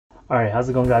Alright, how's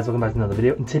it going, guys? Welcome back to another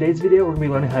video. In today's video, we're going to be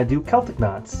learning how to do Celtic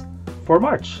knots for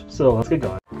March. So let's get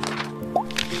going.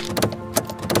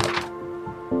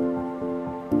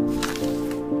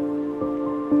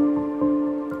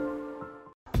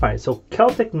 Alright, so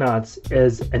Celtic knots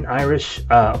is an Irish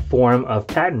form of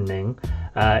patterning.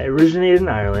 It originated in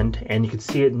Ireland, and you can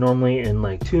see it normally in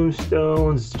like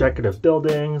tombstones, decorative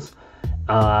buildings,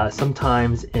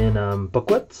 sometimes in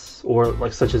booklets, or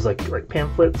like such as like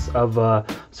pamphlets of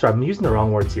sorry, I'm using the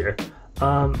wrong words here,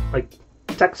 like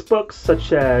textbooks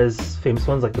such as famous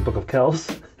ones like the Book of Kells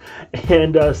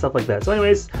and stuff like that. So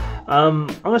anyways, I'm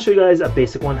gonna show you guys a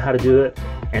basic one how to do it,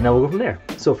 and then we'll go from there.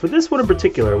 So for this one in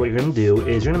particular, what you're gonna do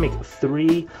is you're gonna make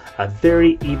three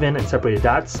very even and separated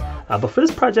dots, but for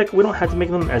this project we don't have to make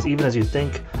them as even as you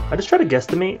think. I just try to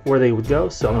guesstimate where they would go.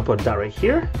 So I'm gonna put a dot right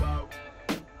here,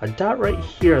 a dot right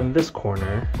here in this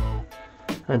corner,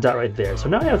 and a dot right there. So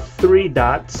now I have three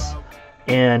dots,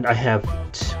 and I have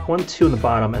one, two in the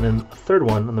bottom, and then a third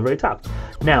one on the very top.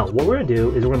 Now what we're gonna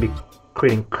do is we're gonna be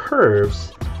creating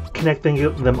curves, connecting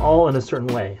them all in a certain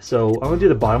way. So I'm gonna do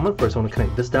the bottom one first. I'm gonna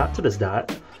connect this dot to this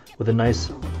dot with a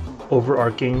nice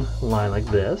overarching line like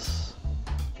this.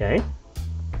 Okay.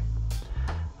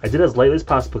 I did as lightly as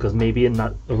possible because maybe it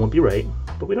won't be right,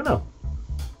 but we don't know.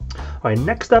 Alright,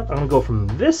 next up I'm going to go from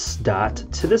this dot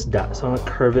to this dot. So I'm going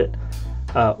to curve it,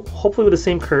 hopefully with the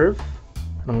same curve.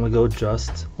 And I'm going to go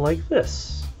just like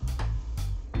this.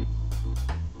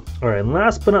 Alright, and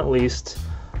last but not least,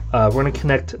 we're going to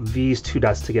connect these two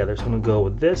dots together. So I'm going to go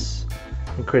with this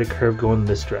and create a curve going in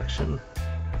this direction.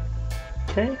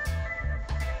 Okay.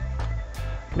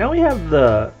 Now we have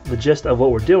the gist of what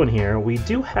we're doing here. We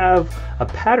do have a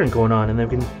pattern going on, and then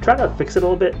we can try to fix it a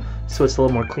little bit so it's a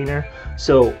little more cleaner.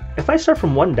 So if I start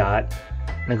from one dot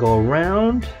and I go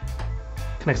around,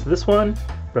 connects to this one,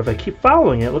 but if I keep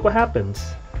following it, look what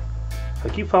happens. If I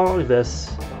keep following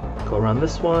this, go around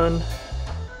this one,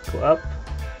 go up,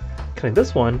 connect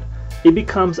this one, it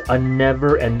becomes a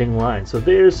never-ending line. So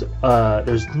there's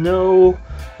no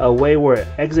way where it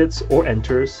exits or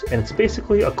enters, and it's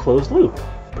basically a closed loop.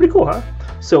 Pretty cool, huh?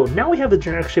 So now we have the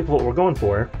generic shape of what we're going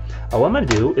for. What I'm going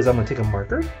to do is I'm going to take a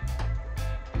marker.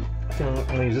 I'm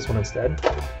going to use this one instead.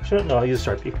 No, I'll use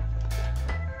Sharpie.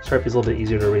 Sharpie's a little bit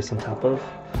easier to erase on top of.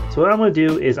 So what I'm going to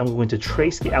do is I'm going to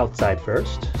trace the outside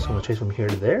first. So I'm going to trace from here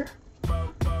to there,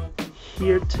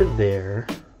 here to there.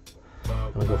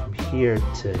 I'm going to go from here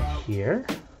to here,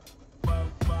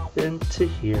 then to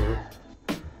here,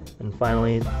 and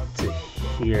finally to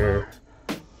here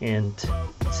and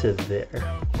to there.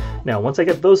 Now once I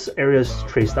get those areas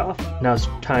traced off, now it's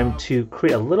time to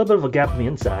create a little bit of a gap on the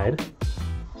inside.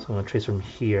 So I'm going to trace from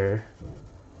here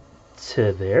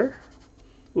to there.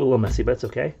 Ooh, a little messy, but it's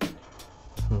okay.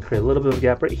 I'm going to create a little bit of a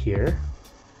gap right here.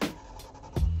 I'm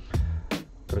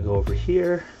going to go over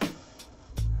here.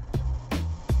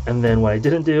 And then what I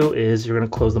didn't do is you're going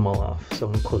to close them all off. So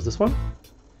I'm going to close this one,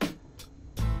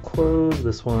 close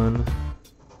this one,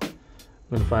 and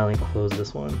then finally close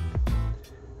this one.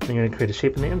 And you're going to create a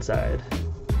shape in the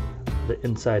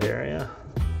inside area,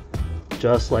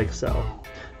 just like so.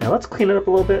 Now let's clean it up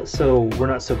a little bit so we're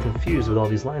not so confused with all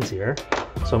these lines here. So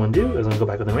what I'm going to do is I'm going to go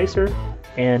back with an eraser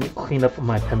and clean up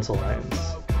my pencil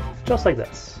lines, just like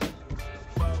this.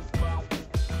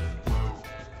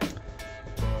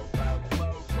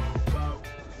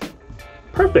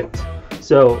 Perfect.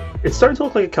 So it's starting to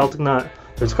look like a Celtic knot.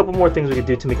 There's a couple more things we could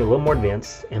do to make it a little more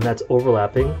advanced, and that's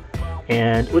overlapping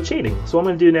and with shading. So what I'm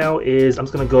going to do now is I'm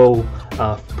just going to go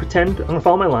pretend, I'm going to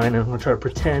follow my line, and I'm going to try to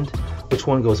pretend which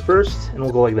one goes first, and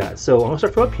we'll go like that. So I'm going to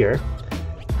start from up here.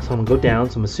 So I'm going to go down,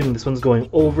 so I'm assuming this one's going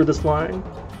over this line.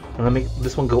 I'm going to make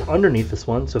this one go underneath this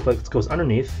one. So if it goes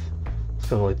underneath, it's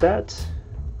going to go like that.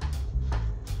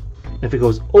 And if it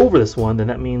goes over this one, then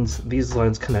that means these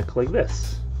lines connect like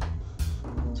this.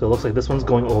 So it looks like this one's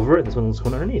going over and this one's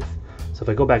going underneath. So if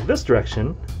I go back this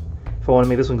direction, if I want to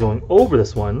make this one going over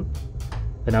this one,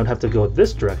 then I would have to go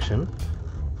this direction.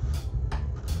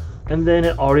 And then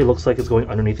it already looks like it's going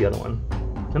underneath the other one.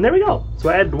 And there we go. So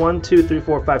I added 1, 2, 3,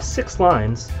 4, 5, 6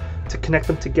 lines to connect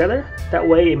them together. That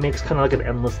way it makes kind of like an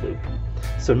endless loop.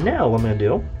 So now what I'm going to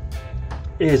do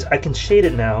is I can shade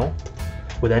it now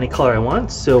with any color I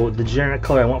want. So the generic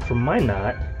color I want for my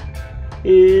knot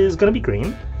is going to be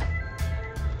green.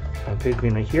 I'll pick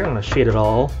green right here. I'm going to shade it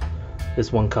all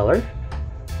this one color,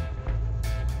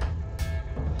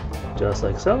 just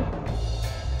like so.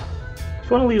 If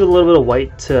you want to leave a little bit of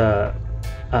white to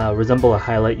resemble a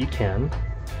highlight, you can.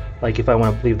 Like if I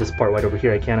want to leave this part white over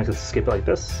here, I can. I can skip it like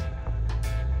this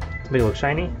to make it look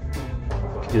shiny.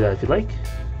 You can do that if you'd like,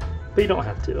 but you don't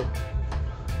have to.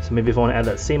 So maybe if I want to add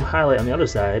that same highlight on the other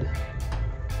side,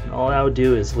 And all I would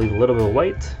do is leave a little bit of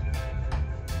white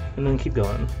and then keep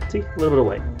going. See, a little bit of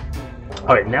white.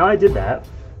 All right, now I did that.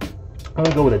 I'm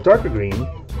gonna go with a darker green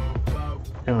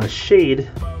and I'm gonna shade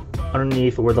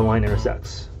underneath where the line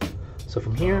intersects. So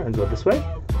from here, I go this way,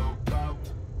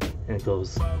 and it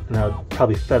goes, and I'll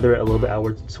probably feather it a little bit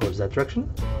outward towards that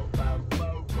direction,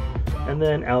 and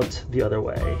then out the other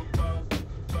way,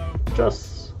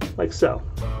 just like so.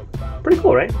 Pretty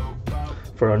cool, right?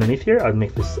 For underneath here, I'd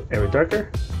make this area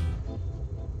darker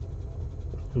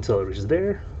until it reaches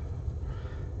there,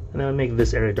 and then I'll make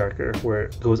this area darker where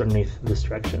it goes underneath this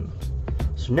direction.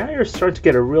 So now you're starting to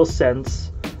get a real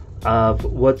sense of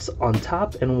what's on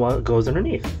top and what goes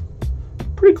underneath.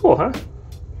 Pretty cool, huh?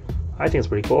 I think it's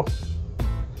pretty cool.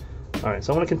 Alright,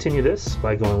 so I'm going to continue this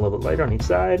by going a little bit lighter on each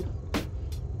side.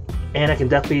 And I can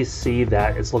definitely see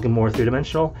that it's looking more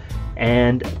three-dimensional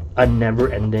and a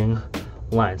never-ending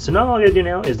line. So now all I gotta do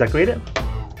now is decorate it.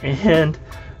 And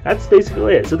that's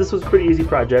basically it. So this was a pretty easy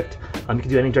project. You can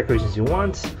do any decorations you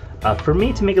want. For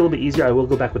me, to make it a little bit easier, I will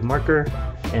go back with marker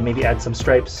and maybe add some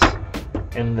stripes.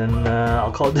 And then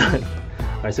I'll call it done.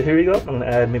 Alright, so here we go. I'm going to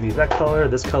add maybe that color,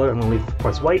 this color. I'm going to leave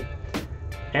parts white.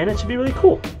 And it should be really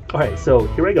cool. Alright, so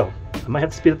here I go. I might have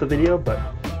to speed up the video, but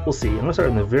we'll see. I'm going to start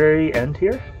in the very end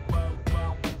here.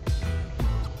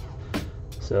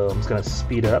 So I'm just going to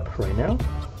speed up right now.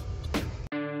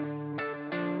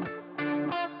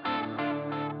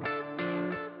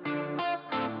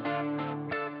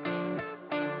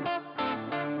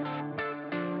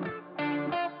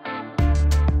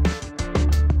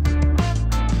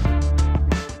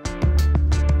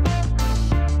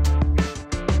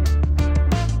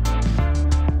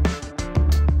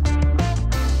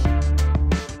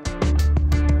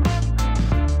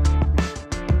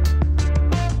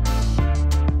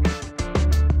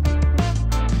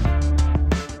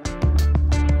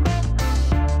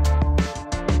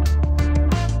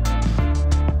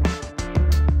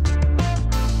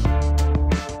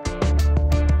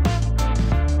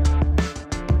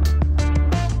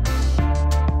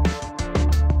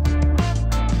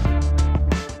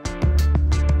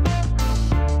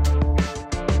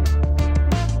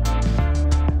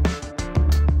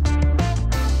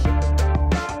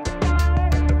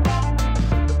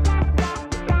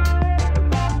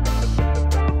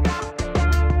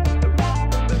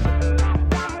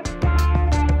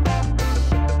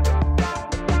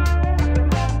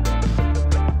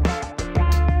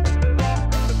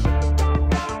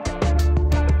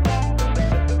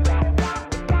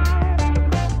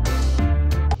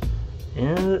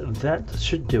 That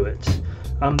should do it.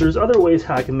 There's other ways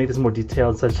how I can make this more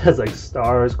detailed, such as like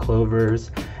stars,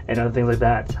 clovers, and other things like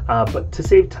that. But to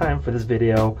save time for this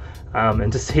video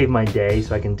and to save my day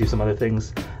so I can do some other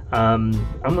things, I'm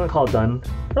gonna call it done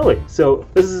early. So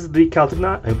this is the Celtic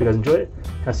knot. I hope you guys enjoy it.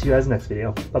 I'll see you guys in the next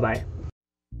video. Bye bye.